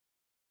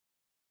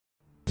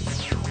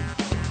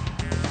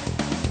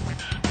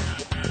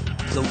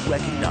the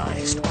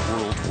recognized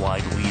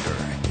worldwide leader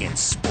in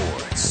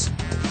sports.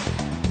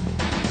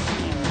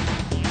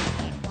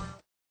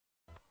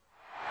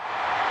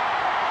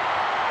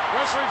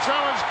 Wrestling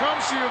Challenge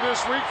comes to you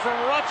this week from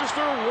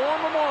Rochester War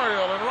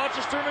Memorial in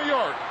Rochester, New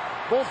York.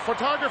 Both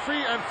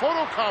photography and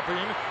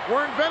photocopying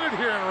were invented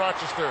here in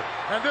Rochester,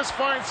 and this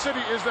fine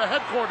city is the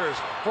headquarters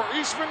for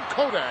Eastman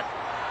Kodak.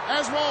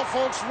 As well,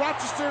 folks,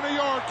 Rochester, New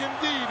York,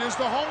 indeed, is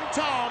the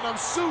hometown of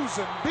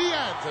Susan B.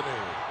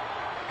 Anthony.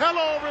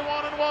 Hello,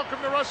 everyone, and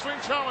welcome to Wrestling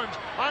Challenge.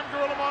 I'm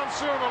Gorilla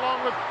Monsoon,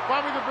 along with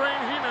Bobby the Brain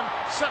Heenan,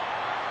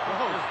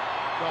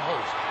 the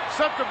host,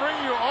 set to bring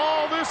you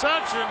all this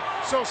action.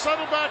 So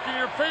settle back in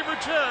your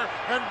favorite chair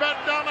and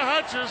batten down the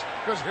hatches,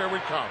 because here we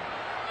come.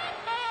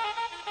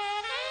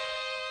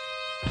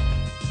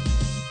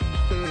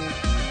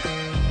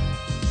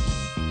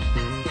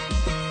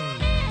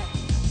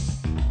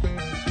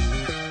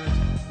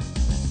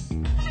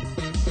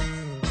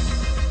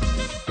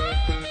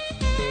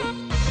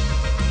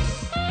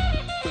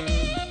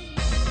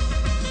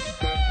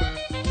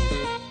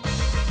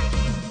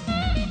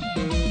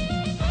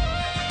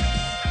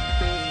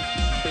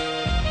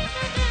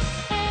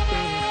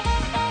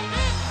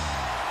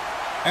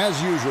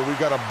 As usual, we've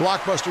got a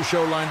blockbuster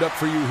show lined up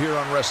for you here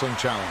on Wrestling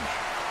Challenge.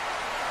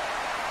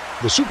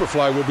 The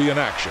Superfly will be in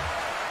action.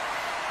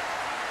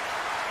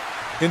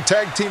 In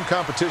tag team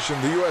competition,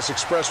 the U.S.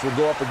 Express will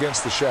go up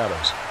against the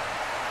Shadows.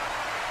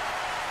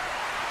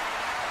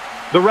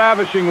 The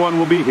Ravishing one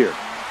will be here.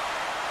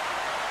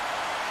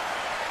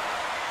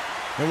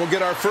 And we'll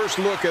get our first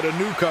look at a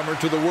newcomer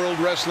to the World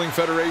Wrestling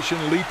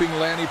Federation, Leaping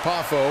Lanny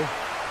Poffo.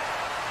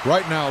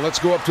 Right now, let's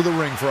go up to the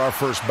ring for our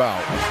first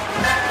bout.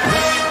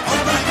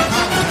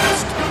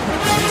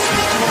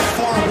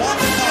 For one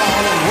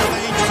fall with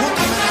a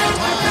 20-minute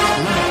time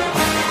limit.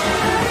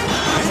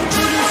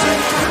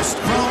 Introducing first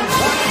from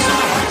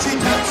Waxahachie,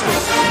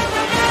 Texas,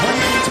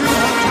 weighing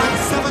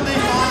 275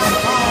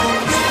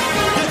 pounds,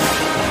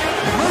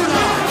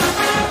 Murdoch.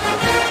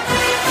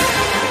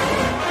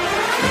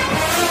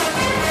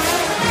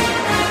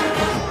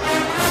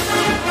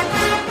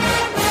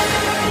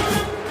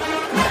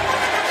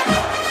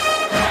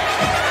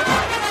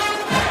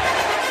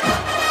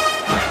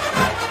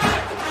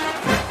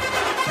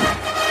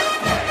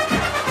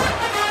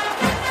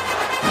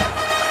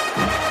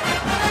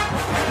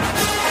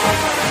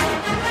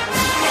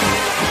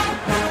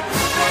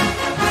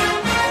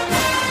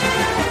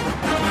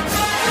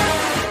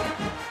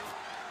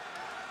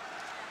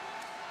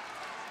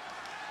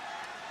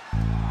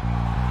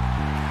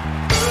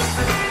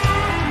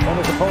 And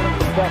his opponent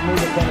from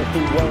Chattanooga,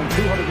 Tennessee, weighing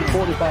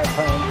 245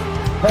 pounds,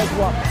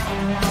 Whatley.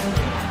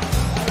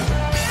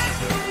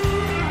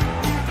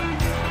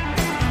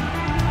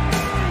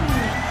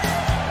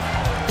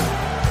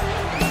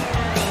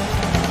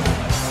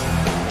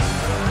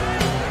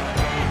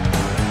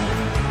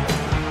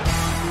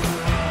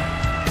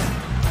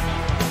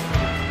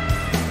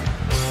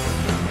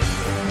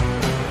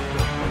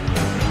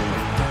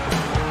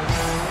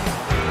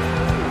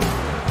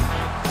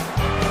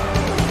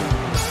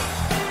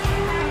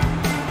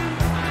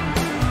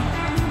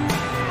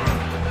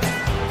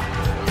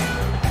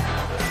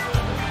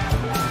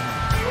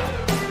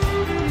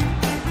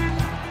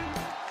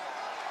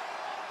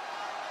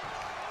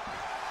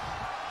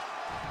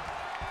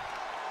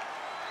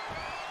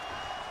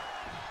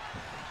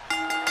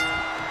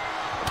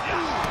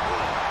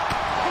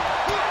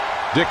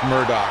 Dick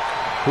Murdoch,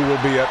 who will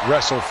be at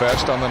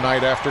WrestleFest on the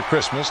night after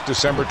Christmas,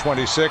 December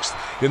 26th,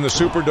 in the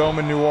Superdome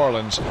in New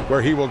Orleans,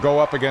 where he will go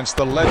up against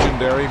the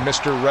legendary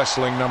Mr.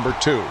 Wrestling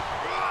 #2.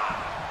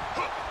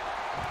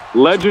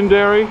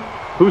 Legendary?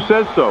 Who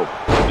says so?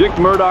 Dick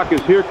Murdoch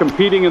is here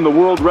competing in the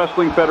World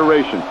Wrestling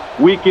Federation,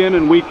 week in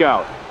and week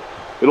out.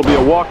 It'll be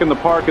a walk in the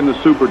park in the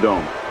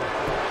Superdome.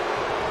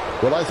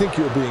 Well, I think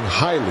you're being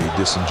highly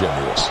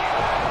disingenuous.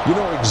 You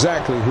know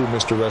exactly who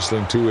Mr.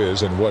 Wrestling 2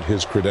 is and what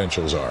his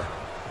credentials are.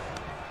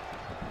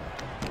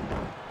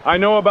 I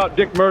know about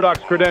Dick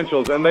Murdoch's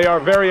credentials, and they are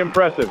very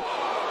impressive.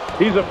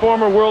 He's a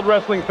former World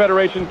Wrestling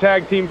Federation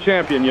Tag Team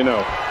Champion, you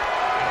know.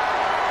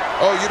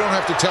 Oh, you don't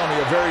have to tell me.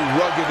 A very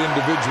rugged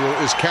individual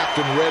is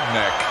Captain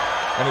Redneck,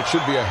 and it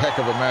should be a heck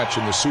of a match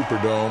in the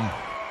Superdome.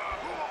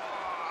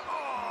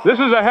 This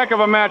is a heck of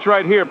a match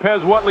right here.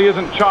 Pez Whatley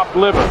isn't chopped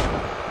liver.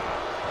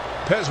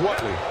 Pez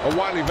Whatley, a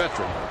wily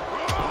veteran.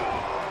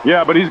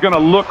 Yeah, but he's going to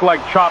look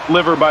like chopped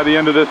liver by the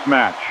end of this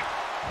match.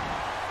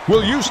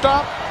 Will you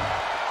stop?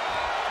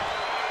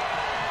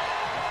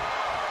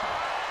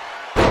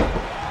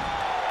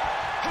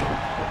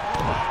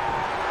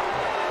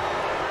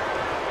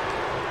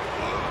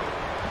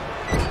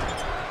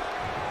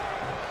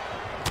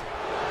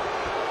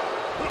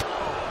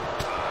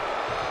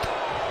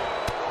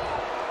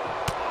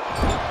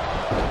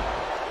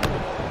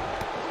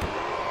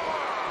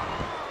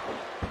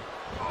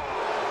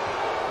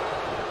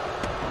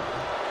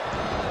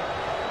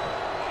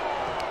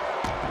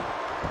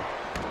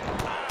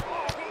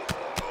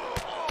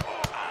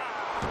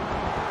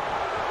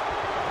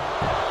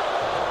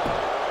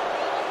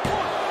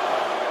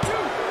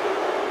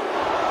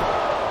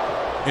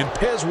 and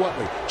Pez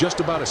Whatley just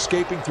about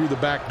escaping through the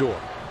back door.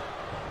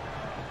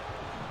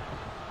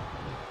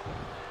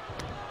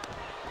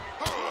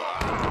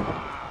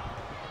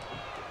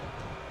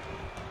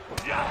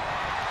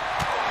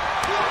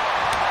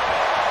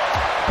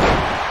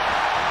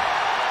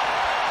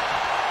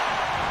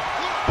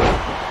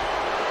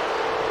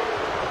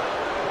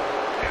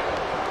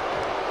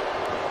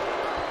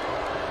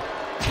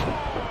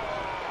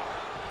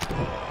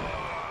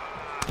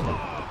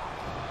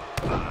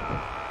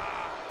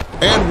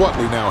 And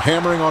Whatley now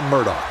hammering on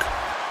Murdoch.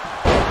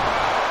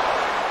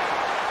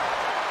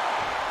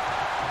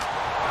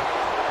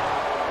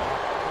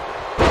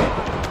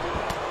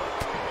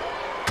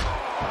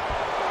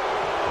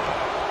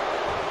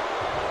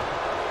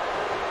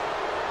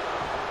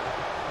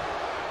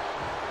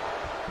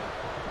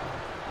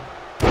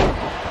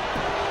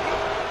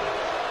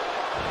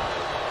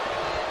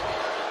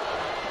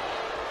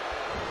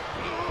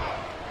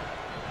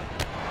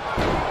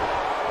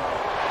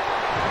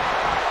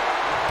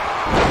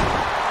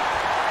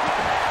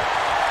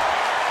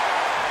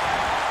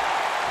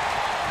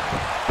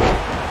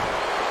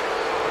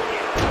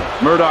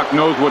 Murdoch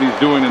knows what he's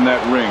doing in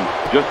that ring.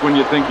 Just when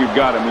you think you've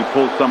got him, he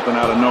pulls something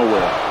out of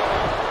nowhere.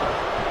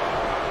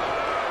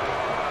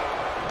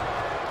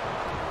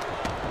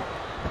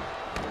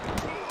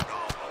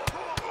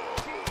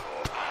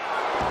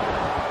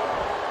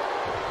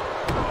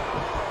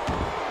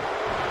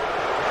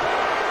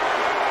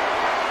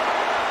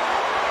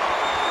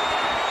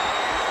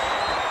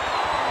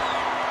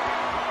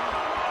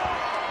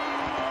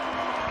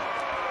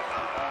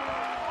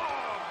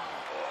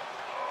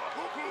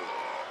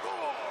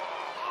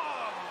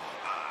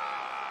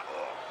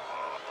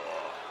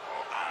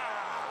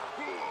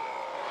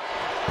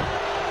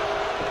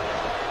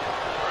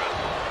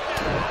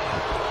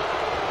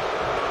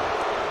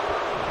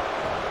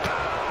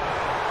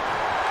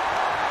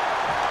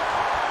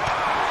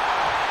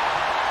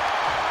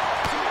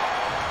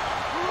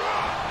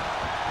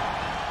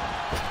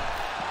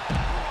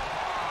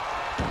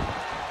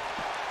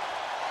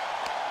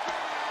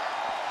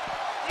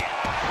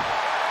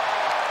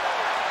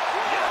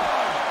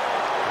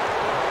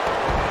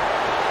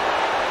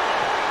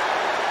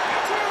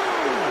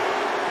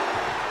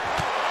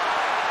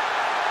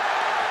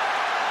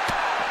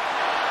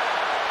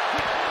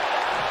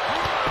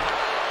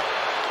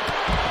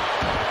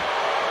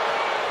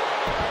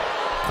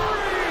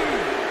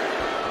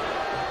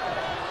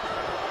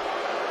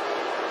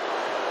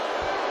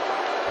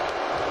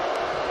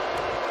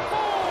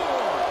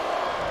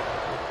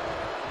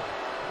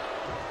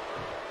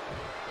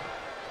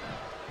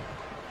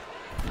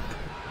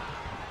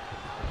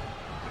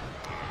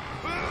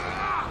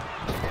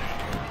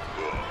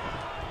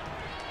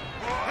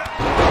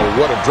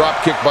 What a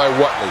drop kick by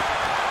Whatley.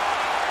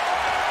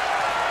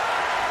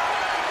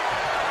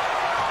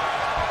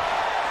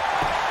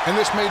 And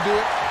this may do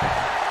it.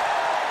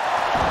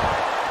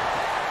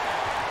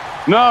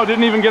 No,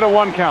 didn't even get a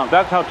 1 count.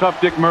 That's how tough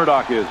Dick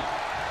Murdoch is.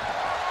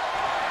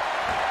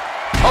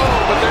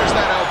 Oh, but there's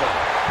that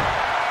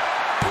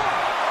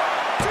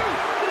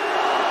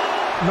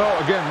elbow. No,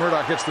 again,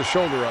 Murdoch gets the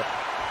shoulder up.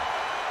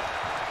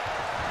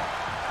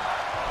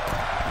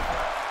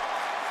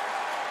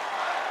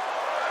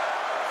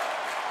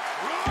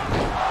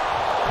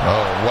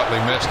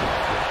 Whatley missed it.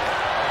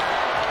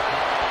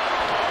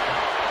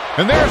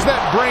 And there's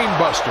that brain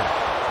buster.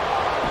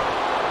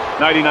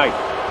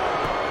 Nighty-night.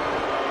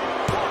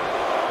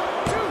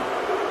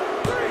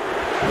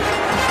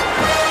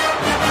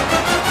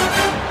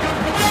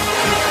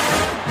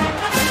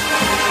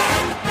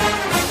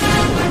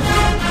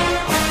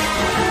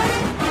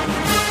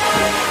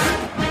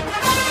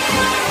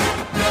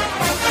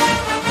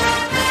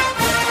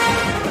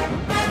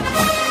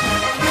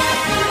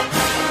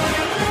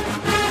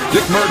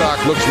 Dick Murdoch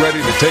looks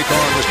ready to take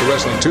on Mr.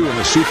 Wrestling 2 in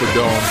the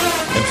Superdome,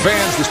 and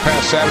fans this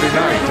past Saturday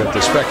night at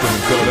the Spectrum in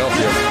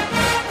Philadelphia.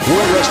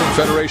 World Wrestling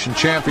Federation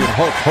champion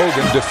Hulk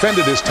Hogan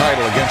defended his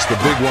title against the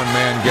big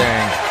one-man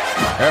gang.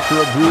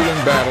 After a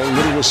grueling battle,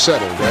 little was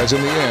settled, as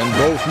in the end,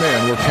 both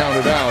men were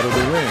counted out of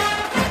the ring.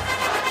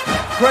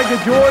 Greg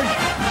and George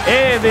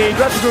in the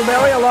dressing room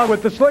area, along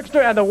with the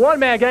Slickster and the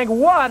one-man gang.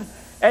 What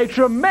a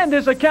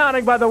tremendous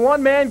accounting by the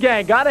one-man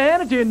gang. Gotta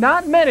hand it to you,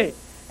 not many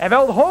have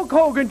held Hulk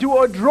Hogan to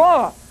a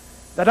draw.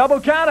 The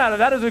double count out of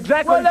that is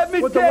exactly well, let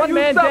me what the tell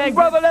one-man you something, gang...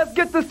 brother. Let's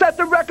get to set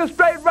the record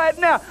straight right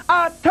now.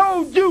 I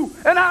told you,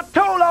 and I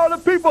told all the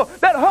people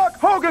that Hulk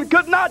Hogan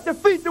could not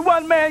defeat the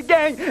one-man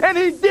gang, and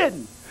he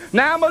didn't.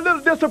 Now, I'm a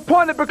little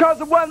disappointed because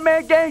the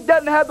one-man gang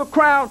doesn't have the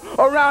crown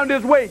around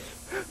his waist.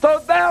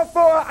 So,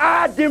 therefore,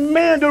 I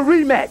demand a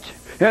rematch.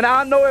 And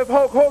I know if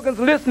Hulk Hogan's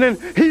listening,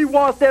 he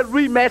wants that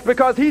rematch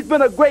because he's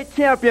been a great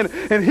champion,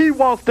 and he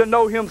wants to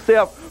know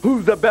himself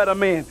who's the better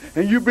man.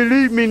 And you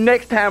believe me,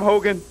 next time,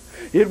 Hogan,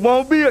 it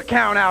won't be a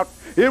count out.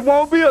 It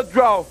won't be a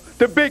draw.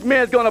 the big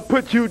man's gonna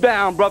put you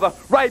down, brother.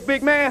 Right,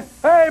 big man?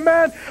 Hey,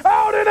 man,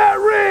 out in that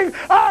ring,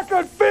 I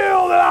could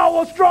feel that I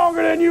was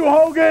stronger than you,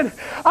 Hogan.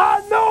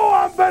 I know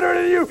I'm better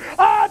than you.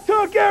 I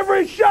took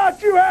every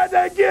shot you had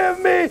to give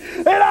me,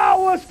 and I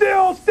was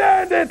still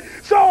standing.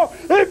 So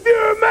if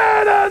you're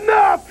man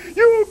enough,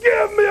 you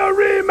give me a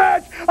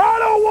rematch. I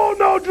don't want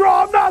no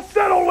draw. I'm not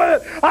settled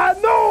with it. I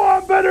know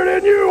I'm better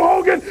than you,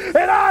 Hogan,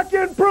 and I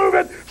can prove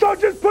it. So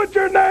just put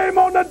your name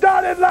on the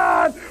dotted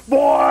line,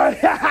 boy.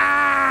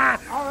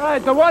 All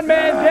right, the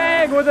one-man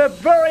gang with a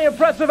very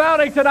impressive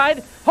outing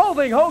tonight,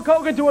 holding Hulk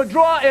Hogan to a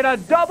draw in a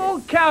double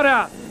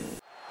countout.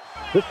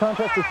 This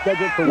contest is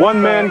scheduled for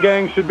One-man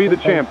gang should be the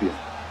champion.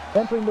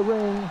 Entering the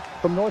ring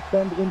from North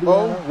Bend,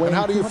 Indiana, and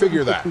how do you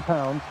figure that?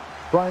 Pounds,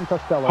 Brian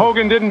Costello.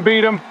 Hogan didn't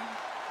beat him.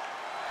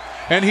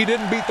 And he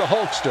didn't beat the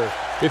Hulkster.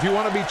 If you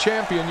want to be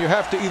champion, you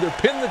have to either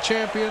pin the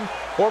champion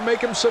or make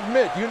him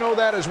submit. You know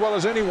that as well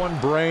as anyone,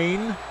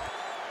 Brain.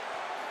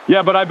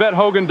 Yeah, but I bet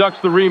Hogan ducks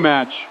the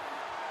rematch.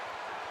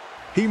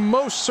 He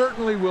most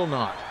certainly will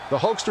not. The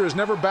Hulkster has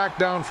never backed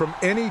down from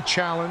any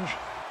challenge.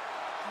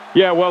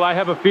 Yeah, well, I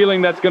have a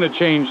feeling that's going to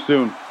change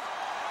soon.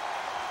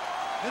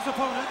 His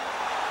opponent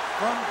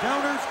from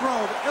Downers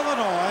Grove,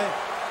 Illinois,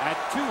 at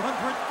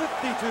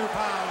 252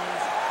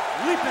 pounds,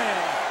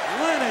 Leaping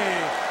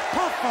Lanny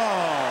Poffo.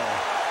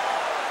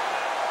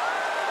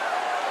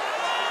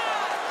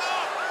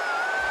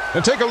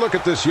 And take a look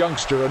at this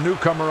youngster, a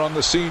newcomer on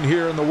the scene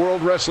here in the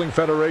World Wrestling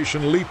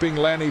Federation, Leaping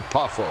Lanny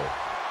Poffo.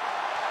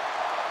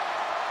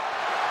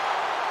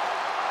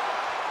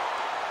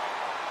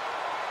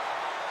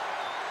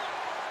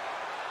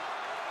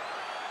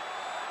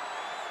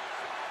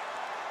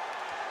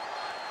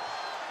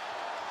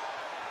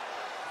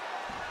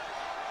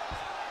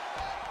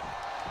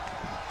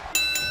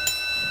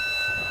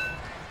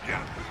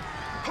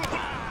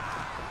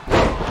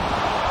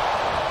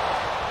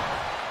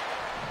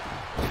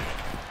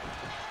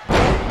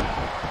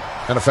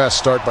 And a fast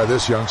start by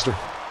this youngster.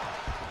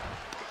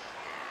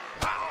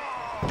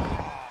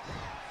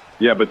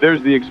 Yeah, but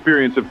there's the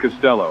experience of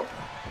Costello.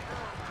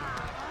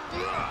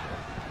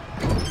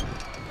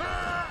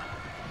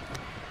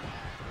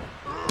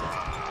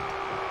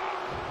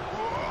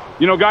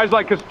 You know, guys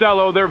like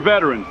Costello, they're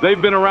veterans. They've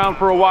been around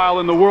for a while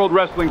in the World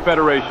Wrestling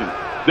Federation.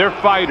 They're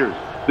fighters.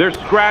 They're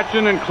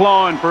scratching and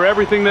clawing for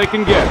everything they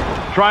can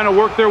get, trying to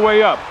work their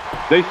way up.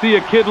 They see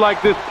a kid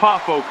like this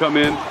Poffo come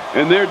in,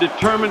 and they're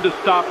determined to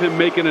stop him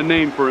making a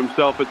name for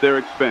himself at their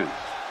expense.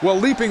 Well,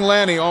 Leaping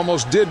Lanny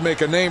almost did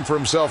make a name for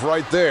himself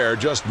right there,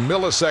 just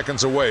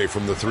milliseconds away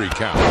from the 3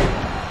 count.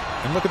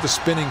 And look at the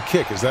spinning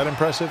kick. Is that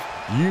impressive?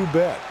 You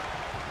bet.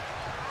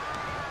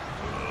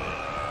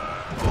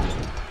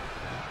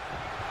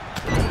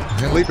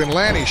 And Leaping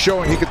Lanny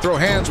showing he could throw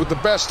hands with the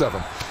best of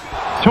them.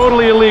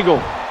 Totally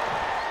illegal.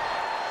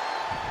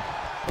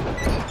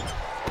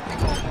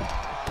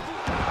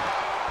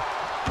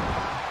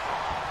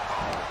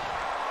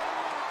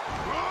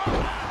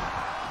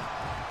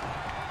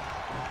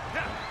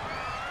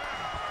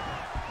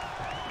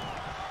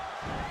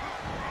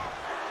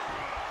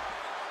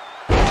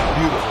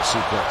 Beautiful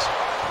sequence.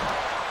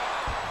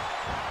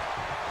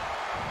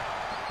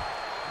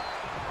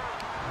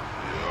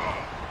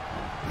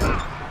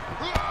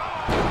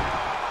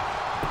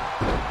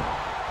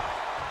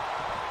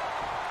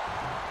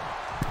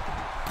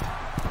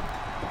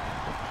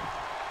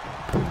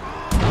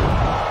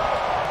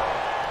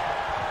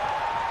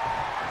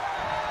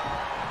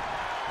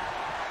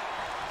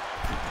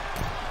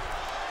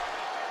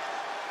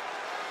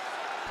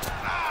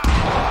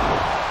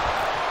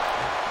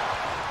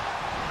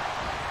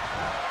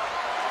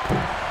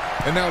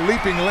 And now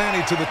Leaping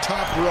Lanny to the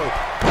top rope.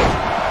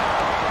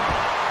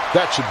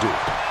 That should do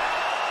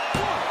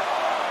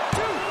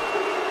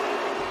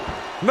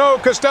it. No,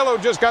 Costello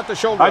just got the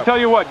shoulder I up. tell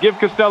you what, give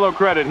Costello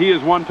credit. He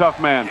is one tough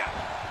man.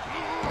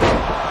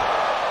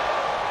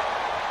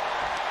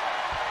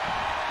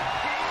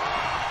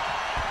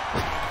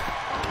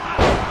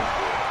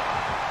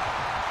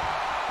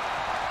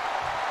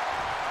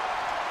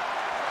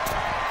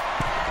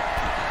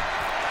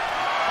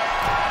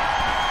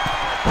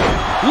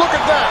 Look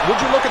at that!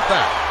 Would you look at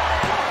that?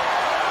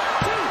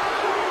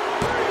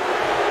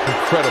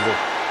 Incredible.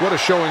 What a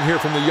showing here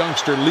from the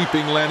youngster,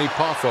 Leaping Lanny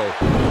Poffo.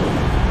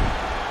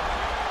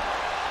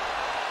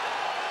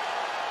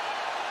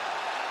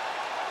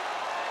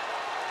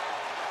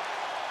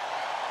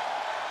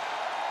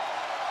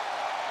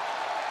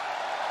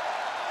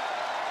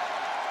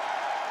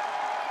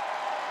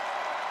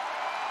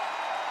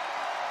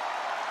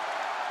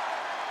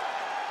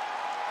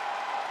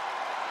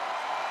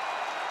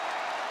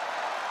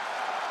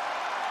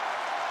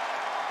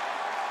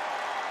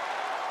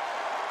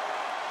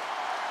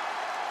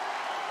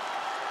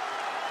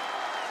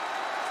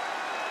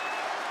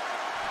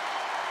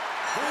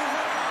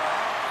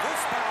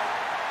 This bout,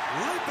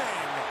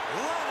 Leaping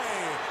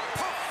Lanny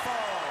Poffo.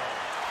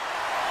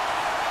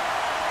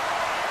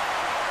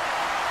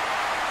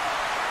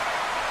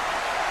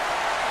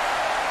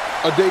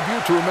 A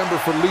debut to remember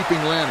for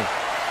Leaping Lanny.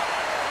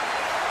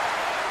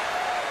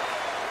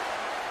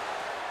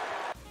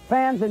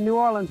 Fans in New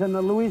Orleans and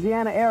the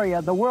Louisiana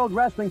area, the World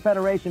Wrestling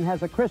Federation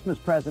has a Christmas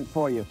present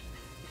for you.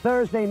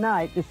 Thursday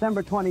night,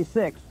 December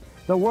 26th,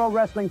 the World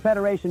Wrestling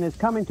Federation is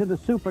coming to the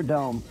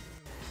Superdome.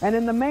 And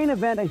in the main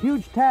event, a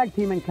huge tag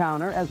team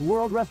encounter as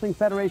World Wrestling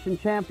Federation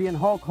champion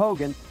Hulk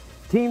Hogan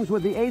teams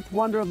with the eighth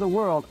wonder of the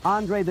world,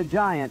 Andre the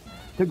Giant,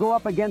 to go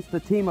up against the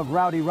team of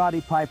Rowdy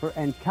Roddy Piper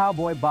and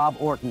Cowboy Bob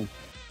Orton.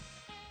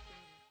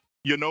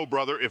 You know,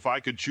 brother, if I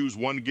could choose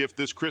one gift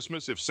this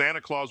Christmas, if Santa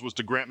Claus was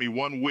to grant me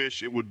one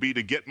wish, it would be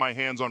to get my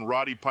hands on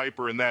Roddy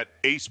Piper and that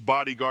ace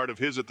bodyguard of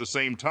his at the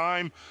same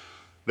time.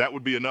 That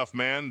would be enough,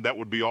 man. That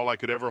would be all I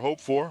could ever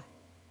hope for.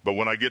 But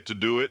when I get to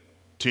do it,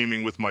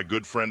 teaming with my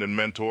good friend and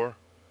mentor,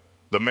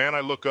 the man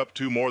I look up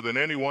to more than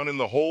anyone in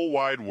the whole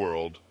wide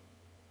world,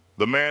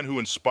 the man who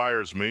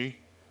inspires me,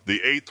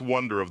 the eighth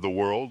wonder of the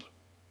world,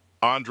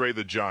 Andre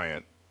the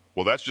Giant,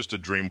 well, that's just a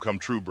dream come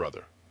true,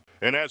 brother.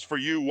 And as for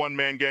you,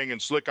 one-man gang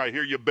and Slick, I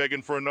hear you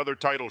begging for another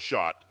title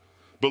shot.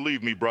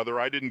 Believe me, brother,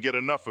 I didn't get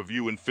enough of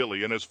you in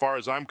Philly, and as far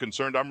as I'm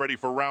concerned, I'm ready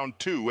for round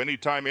 2,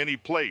 anytime, any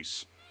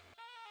place.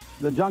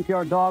 The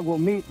Junkyard Dog will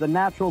meet the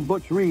natural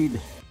Butch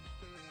Reed.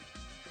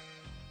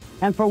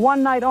 And for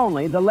one night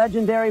only, the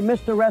legendary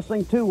Mr.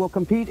 Wrestling 2 will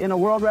compete in a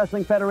World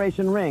Wrestling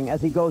Federation ring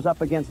as he goes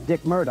up against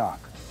Dick Murdoch.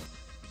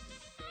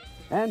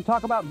 And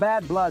talk about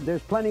bad blood,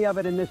 there's plenty of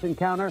it in this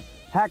encounter.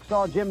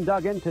 Hacksaw Jim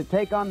Duggan to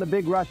take on the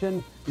big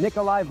Russian,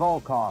 Nikolai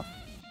Volkov.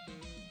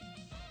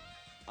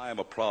 I am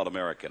a proud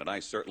American, and I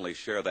certainly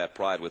share that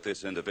pride with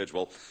this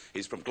individual.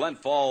 He's from Glen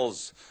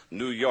Falls,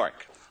 New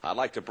York. I'd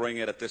like to bring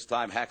in at this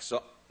time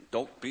Hacksaw.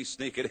 Don't be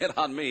sneaking in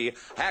on me.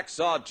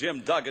 Hacksaw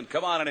Jim Duggan.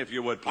 Come on in if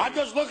you would, please. I'm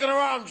just looking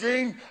around,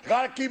 Gene.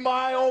 Got to keep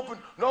my eye open.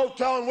 No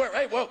telling where.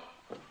 Hey, well,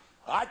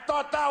 I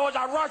thought that was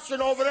a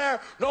Russian over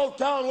there. No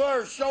telling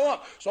where to show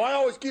up. So I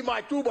always keep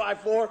my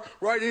 2x4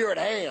 right here at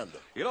hand.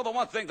 You know, the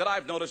one thing that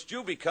I've noticed,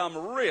 you become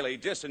really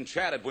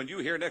disenchanted when you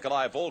hear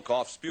Nikolai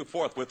Volkov spew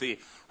forth with the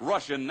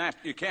Russian.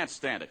 You can't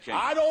stand it, can you?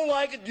 I don't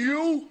like it.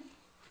 You?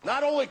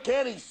 Not only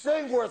can he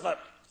sing worth it,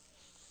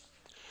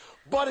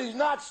 but he's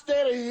not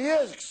standing, he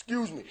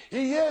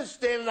is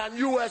standing on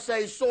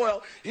USA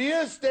soil. He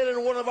is standing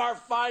in one of our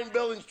fine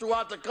buildings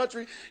throughout the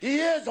country. He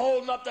is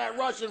holding up that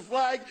Russian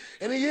flag,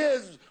 and he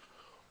is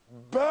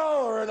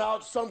bellowing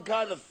out some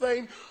kind of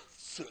thing,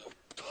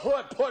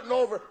 putting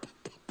over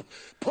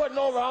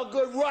how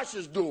good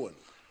Russia's doing.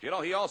 You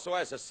know, he also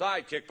has a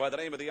sidekick by the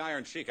name of the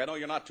Iron Sheik. I know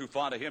you're not too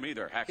fond of him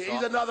either, Hacksaw.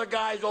 He's another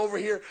guy's over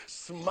here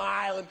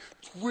smiling,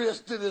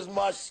 twisting his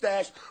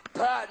mustache,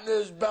 patting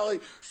his belly,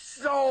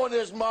 showing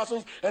his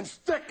muscles, and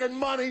sticking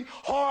money,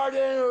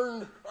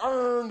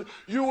 hard-earned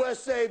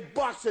USA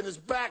bucks in his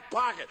back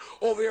pocket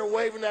over here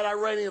waving that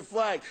Iranian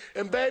flag.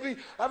 And, baby,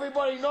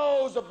 everybody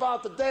knows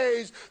about the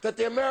days that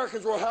the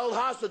Americans were held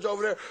hostage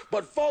over there.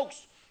 But,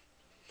 folks,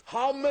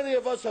 how many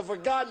of us have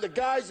forgotten the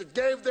guys that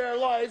gave their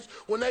lives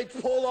when they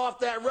pulled off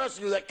that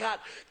rescue that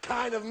got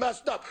kind of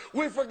messed up?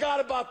 We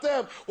forgot about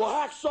them. Well,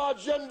 Hacksaw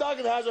Jim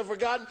Duggan hasn't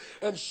forgotten.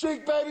 And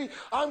Sheik, baby,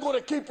 I'm going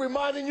to keep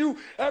reminding you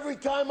every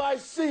time I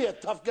see you,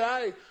 tough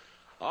guy.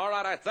 All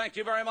right, I thank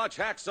you very much,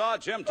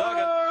 Hacksaw. Jim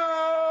Duggan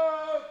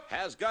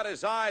has got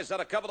his eyes on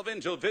a couple of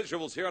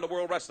individuals here in the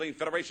World Wrestling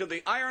Federation,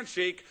 the Iron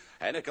Sheik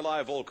and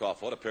Nikolai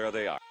Volkov. What a pair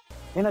they are.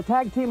 In a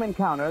tag team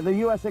encounter, the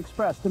U.S.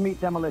 Express to meet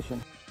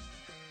Demolition.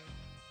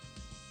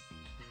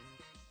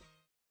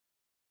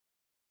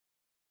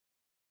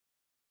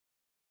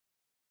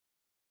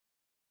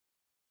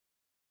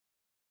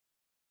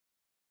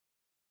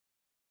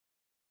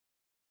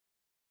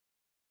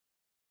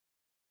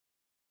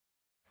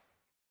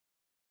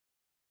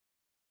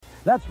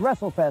 That's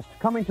WrestleFest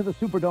coming to the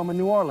Superdome in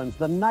New Orleans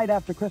the night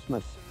after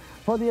Christmas.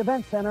 For the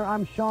Event Center,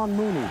 I'm Sean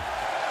Mooney.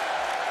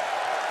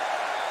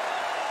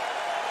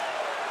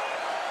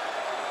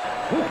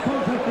 This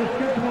contest is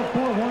scheduled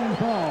for one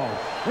fall.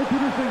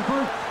 Introducing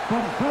first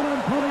from San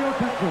Antonio,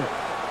 Texas,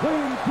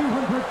 weighing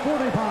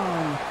 240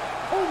 pounds,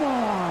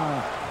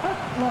 Omar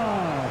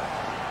Whatley.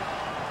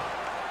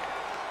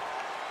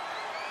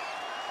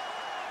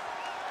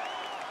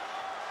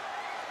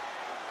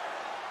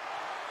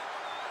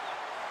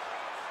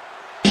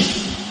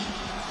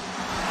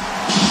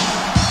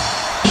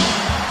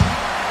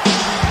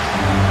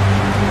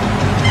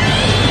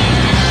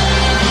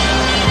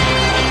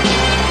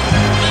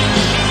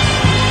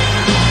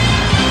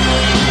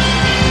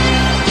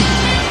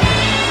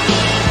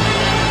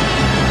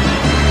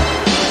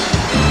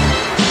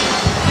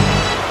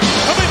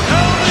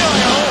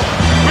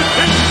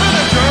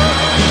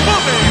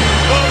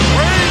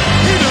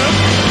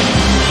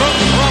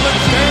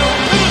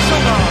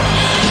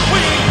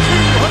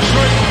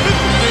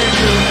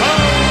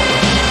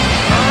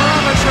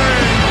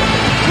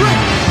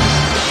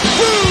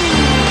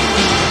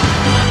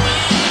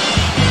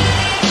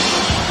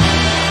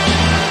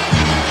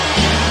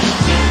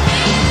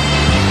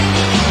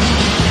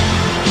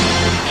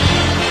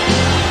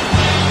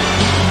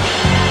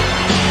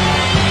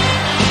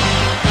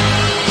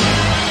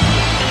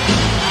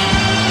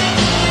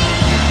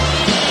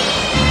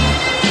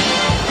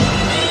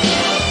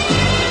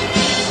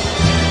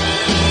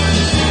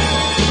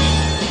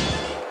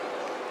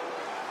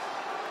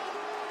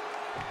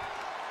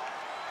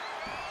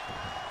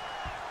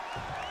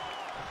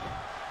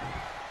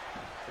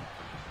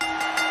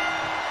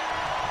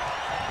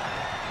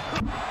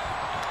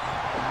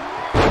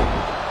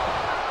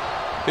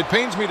 It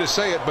pains me to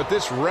say it, but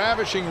this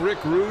ravishing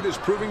Rick Rude is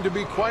proving to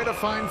be quite a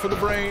find for the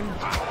brain.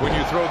 When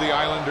you throw the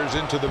Islanders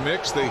into the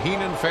mix, the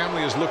Heenan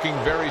family is looking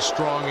very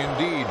strong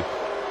indeed.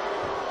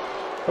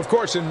 Of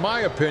course, in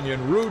my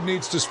opinion, Rude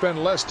needs to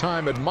spend less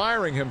time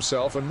admiring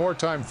himself and more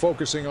time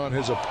focusing on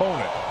his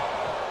opponent.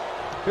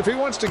 If he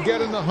wants to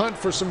get in the hunt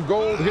for some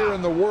gold here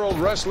in the World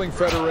Wrestling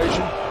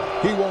Federation,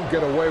 he won't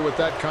get away with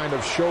that kind of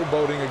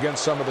showboating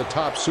against some of the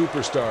top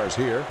superstars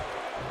here.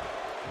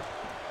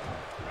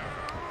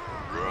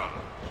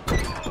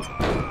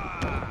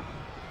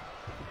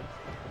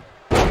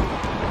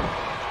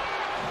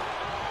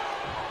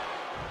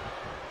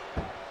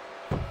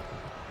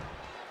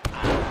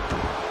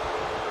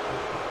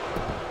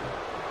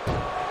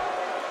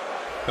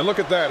 And look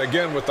at that,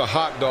 again with the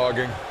hot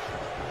dogging.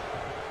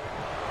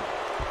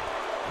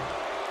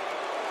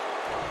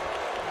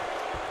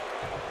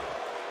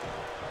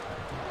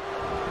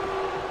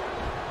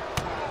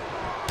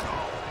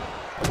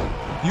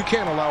 You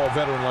can't allow a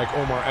veteran like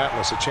Omar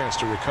Atlas a chance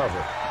to recover.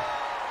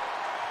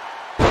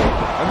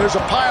 And there's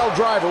a pile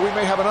driver. We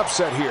may have an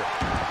upset here.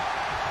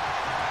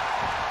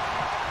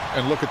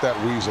 And look at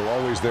that weasel,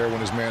 always there when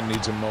his man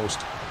needs him most.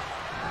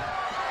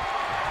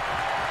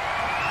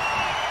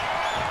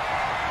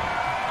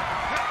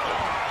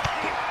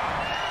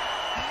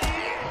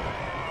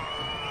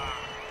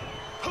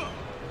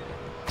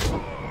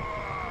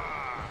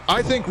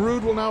 I think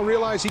Rude will now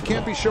realize he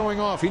can't be showing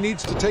off. He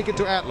needs to take it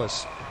to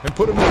Atlas and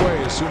put him away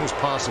as soon as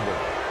possible.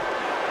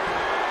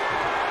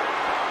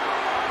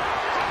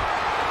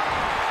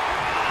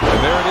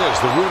 And there it is,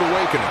 the Rude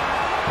awakening.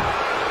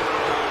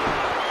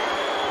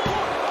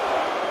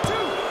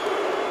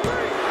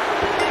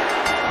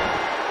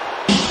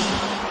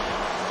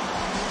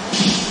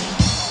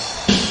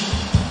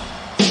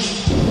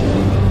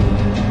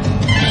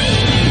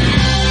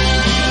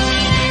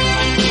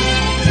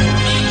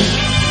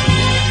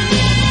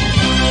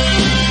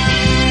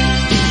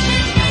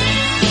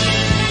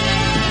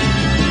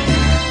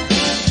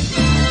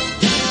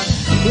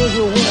 Here's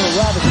your winner,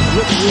 Ravishing,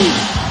 Rick Rude.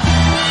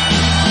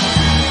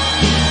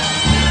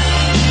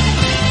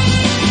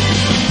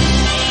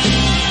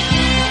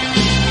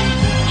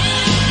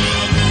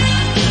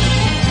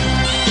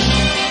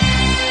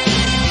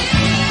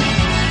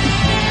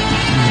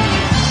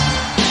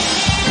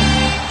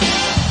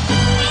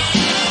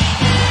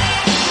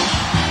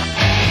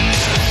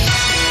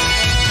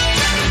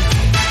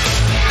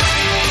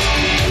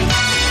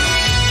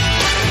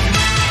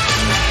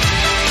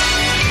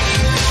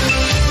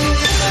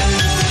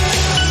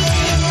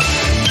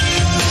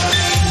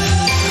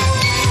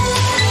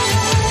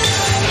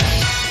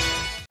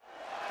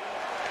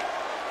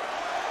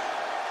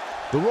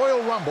 The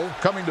Royal Rumble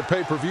coming to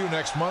pay-per-view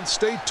next month.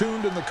 Stay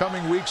tuned in the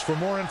coming weeks for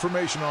more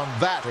information on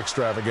that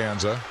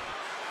extravaganza.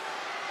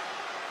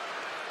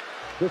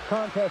 This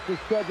contest is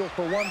scheduled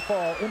for one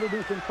fall.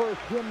 Introducing first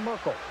Jim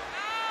Merkle.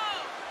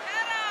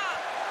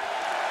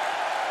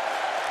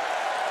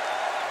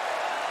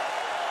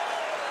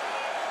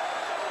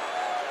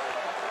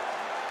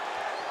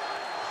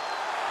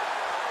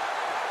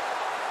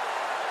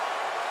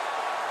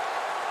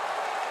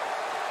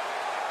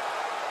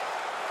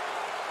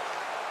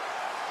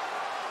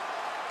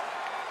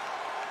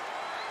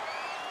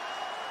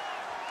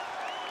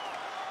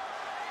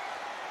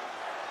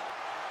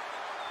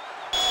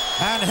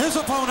 And his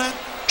opponent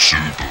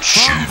from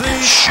the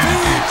Fiji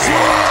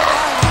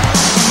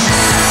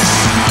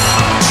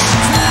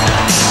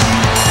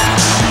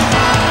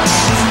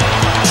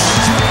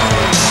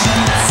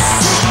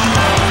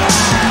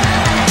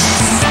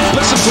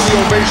Listen to the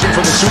ovation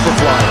for the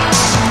Superfly.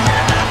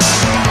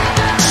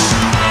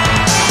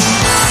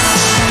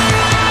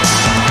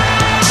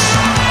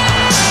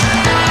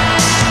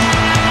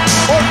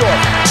 Orgor.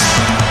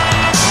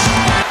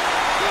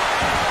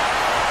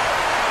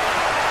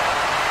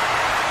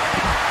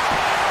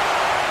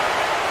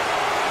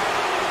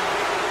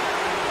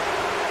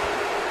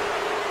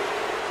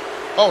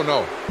 Oh,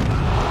 no.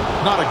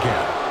 Not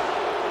again.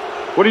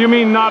 What do you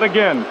mean, not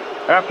again?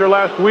 After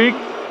last week?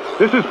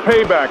 This is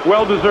payback,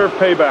 well-deserved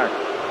payback.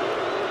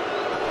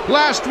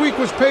 Last week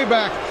was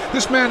payback.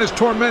 This man has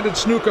tormented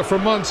Snuka for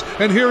months,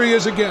 and here he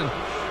is again.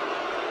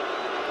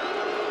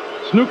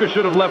 Snuka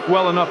should have left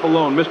well enough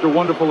alone. Mr.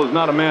 Wonderful is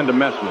not a man to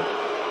mess with.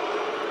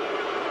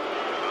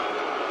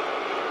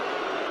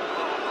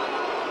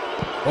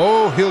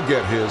 Oh, he'll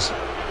get his.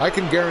 I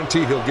can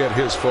guarantee he'll get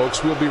his,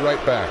 folks. We'll be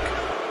right back.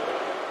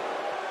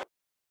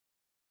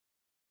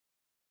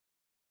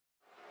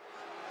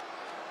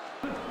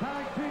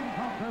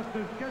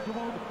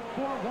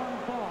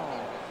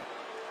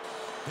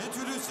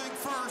 Introducing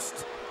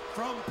first,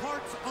 from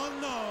parts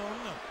unknown,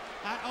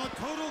 at a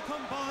total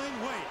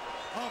combined weight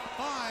of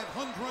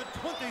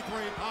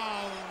 523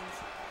 pounds,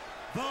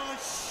 the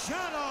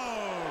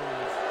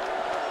Shadows.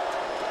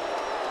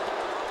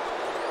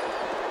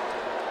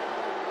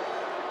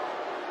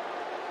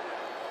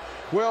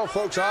 Well,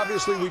 folks,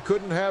 obviously we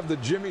couldn't have the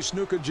Jimmy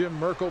Snuka Jim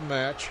Merkle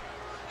match.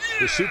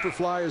 The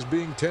Superfly is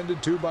being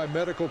tended to by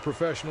medical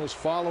professionals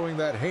following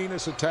that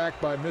heinous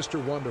attack by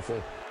Mr.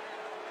 Wonderful.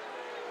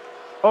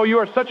 Oh, you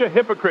are such a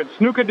hypocrite.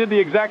 Snuka did the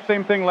exact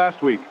same thing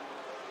last week.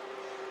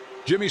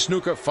 Jimmy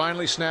Snuka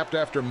finally snapped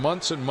after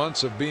months and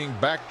months of being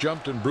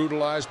back-jumped and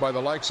brutalized by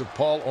the likes of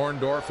Paul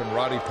Orndorff and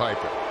Roddy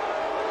Piper.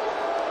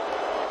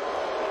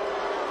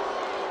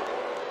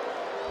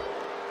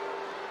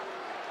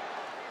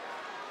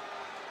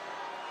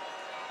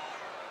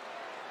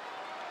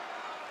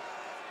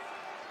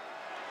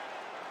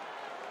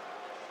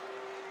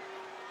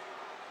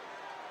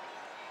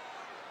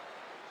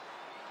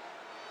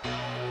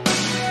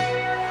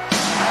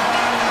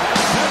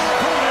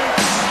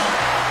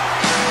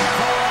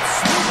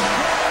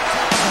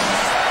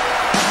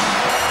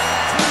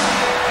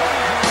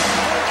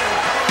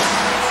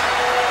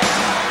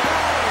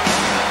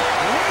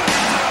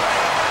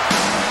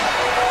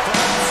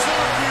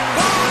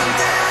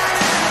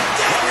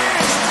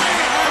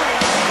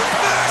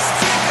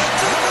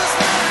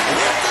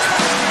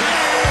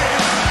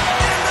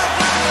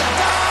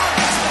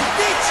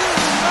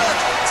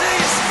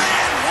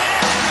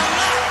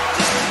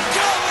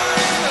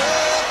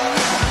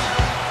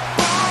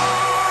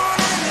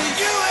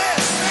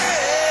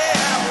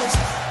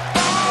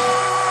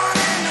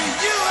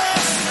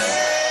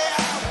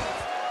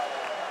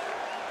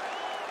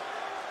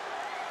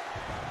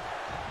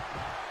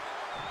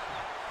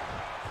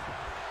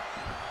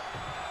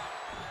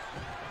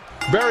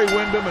 Barry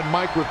Windham and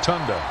Mike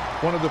Rotunda,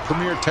 one of the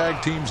premier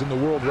tag teams in the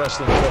World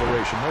Wrestling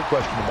Federation, no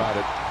question about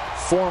it.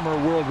 Former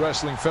World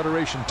Wrestling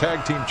Federation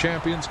tag team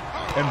champions,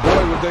 and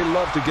boy, would they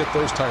love to get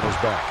those titles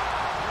back.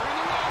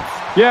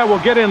 Yeah,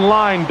 well, get in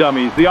line,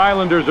 dummies. The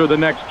Islanders are the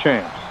next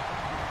champs.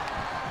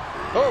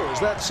 Oh, is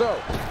that so?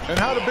 And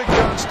how do Big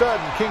John Studd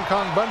and King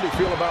Kong Bundy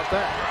feel about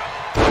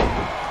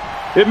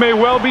that? It may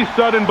well be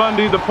Studd and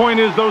Bundy. The point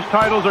is those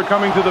titles are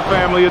coming to the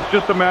family. It's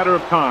just a matter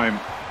of time.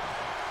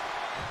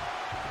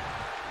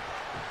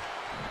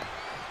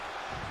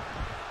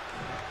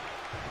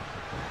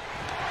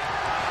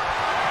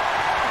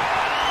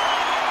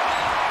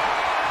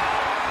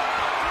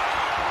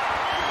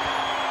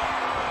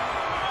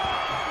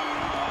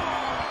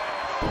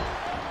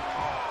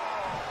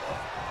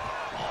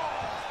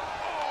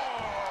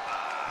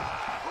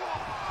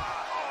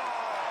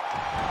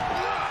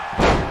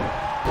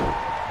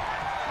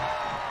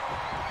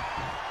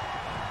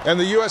 And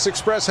the U.S.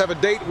 Express have a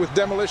date with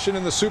Demolition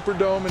in the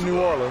Superdome in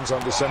New Orleans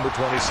on December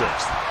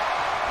 26th.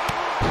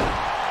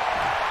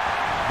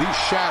 These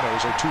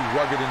shadows are two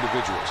rugged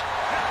individuals.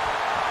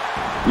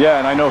 Yeah,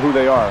 and I know who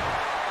they are.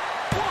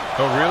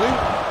 Oh, really?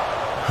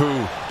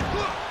 Who?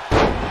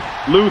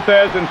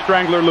 Luthez and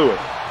Strangler Lewis.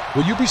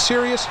 Will you be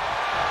serious?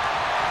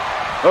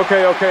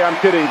 Okay, I'm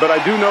kidding, but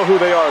I do know who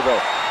they are,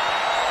 though.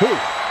 Who?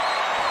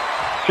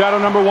 Shadow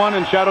number 1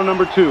 and Shadow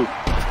number 2.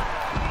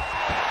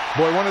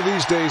 Boy, one of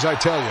these days, I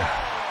tell you.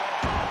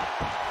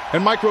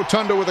 And Mike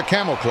Rotunda with a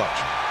camel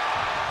clutch.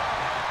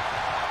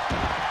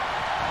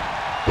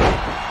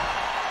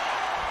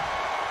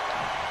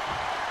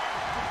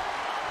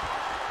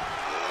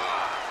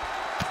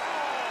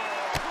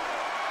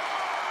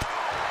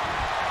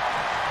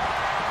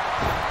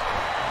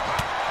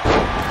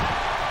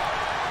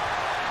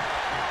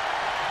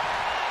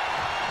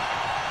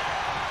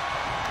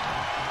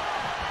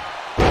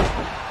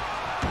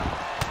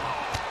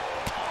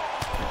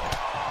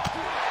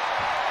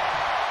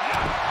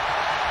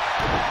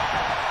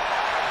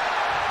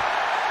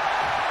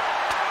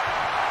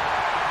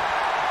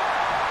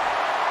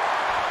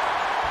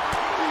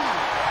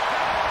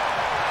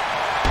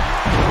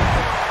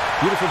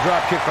 Beautiful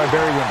drop kick by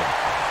Barry Windham.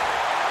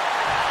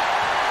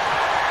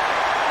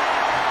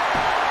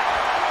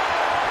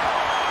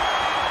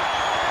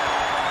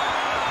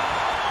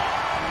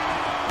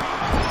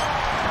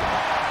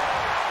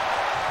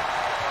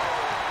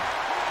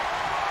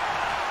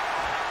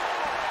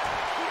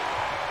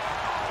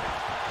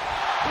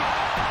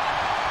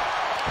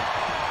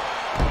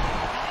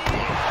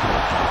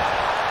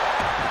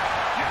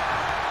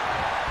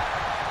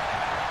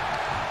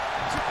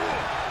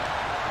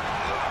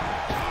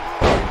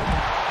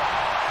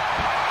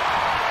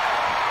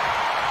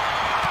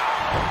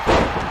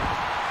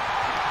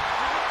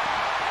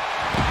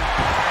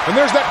 And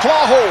there's that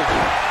claw hold.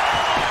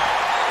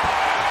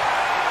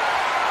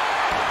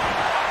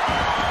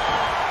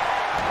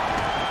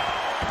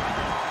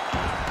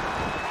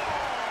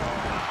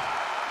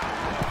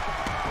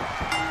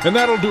 And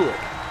that'll do it.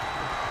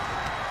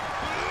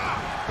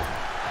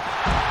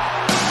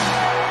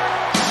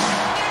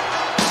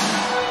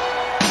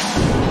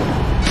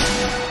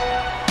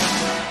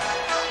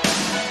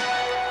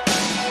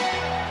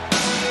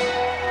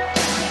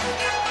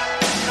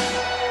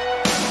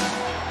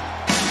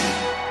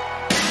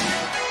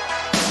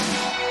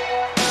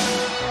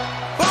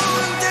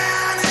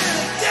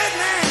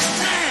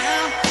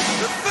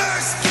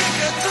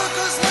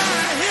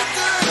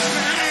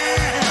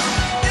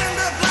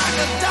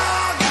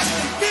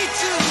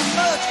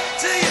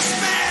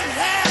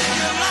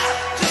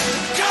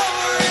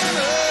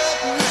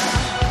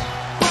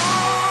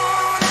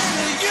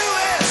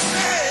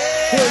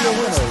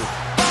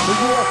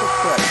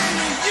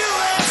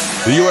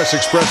 The U.S.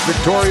 Express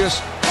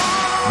victorious,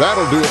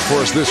 That'll do it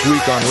for us this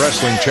week on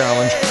Wrestling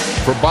Challenge.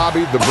 For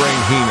Bobby the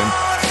Brain Heenan,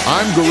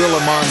 I'm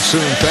Gorilla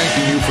Monsoon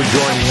thanking you for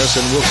joining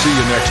us, and we'll see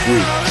you next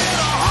week.